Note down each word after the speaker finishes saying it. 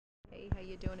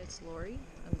you doing? It's Lori.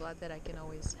 I'm glad that I can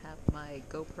always have my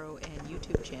GoPro and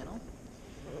YouTube channel.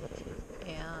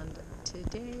 And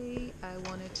today I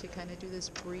wanted to kind of do this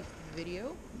brief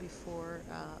video before,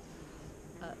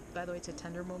 by the way, it's a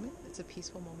tender moment. It's a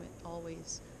peaceful moment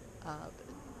always,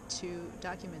 to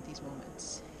document these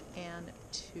moments and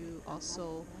to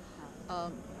also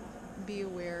be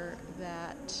aware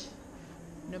that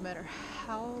no matter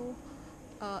how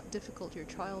difficult your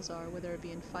trials are, whether it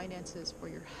be in finances or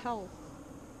your health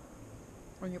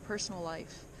or in your personal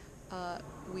life,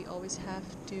 we always have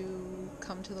to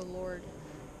come to the Lord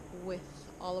with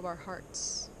all of our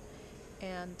hearts.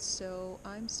 And so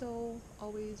I'm so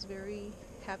always very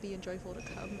happy and joyful to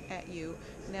come at you.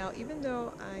 Now, even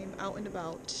though I'm out and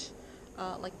about,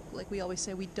 like we always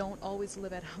say, we don't always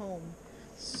live at home.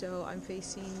 So I'm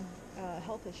facing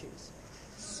health issues.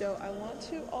 So I want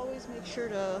to always make sure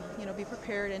to, be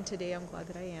prepared. And today I'm glad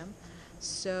that I am.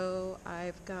 So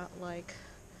I've got like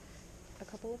a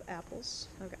couple of apples.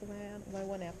 I've got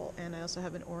one apple, and I also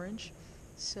have an orange.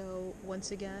 So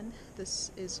once again, this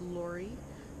is Lori.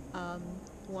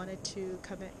 Wanted to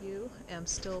come at you. I'm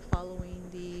still following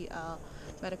the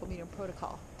medical medium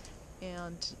protocol,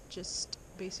 and just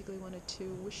basically wanted to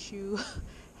wish you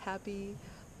happy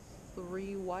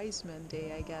Three Wise Men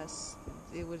Day, I guess.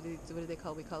 What do they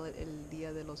call? We call it El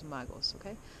Día de los Magos.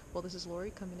 Okay. Well, this is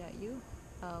Lori coming at you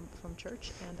from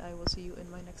church, and I will see you in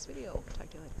my next video.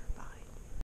 Talk to you later. Bye.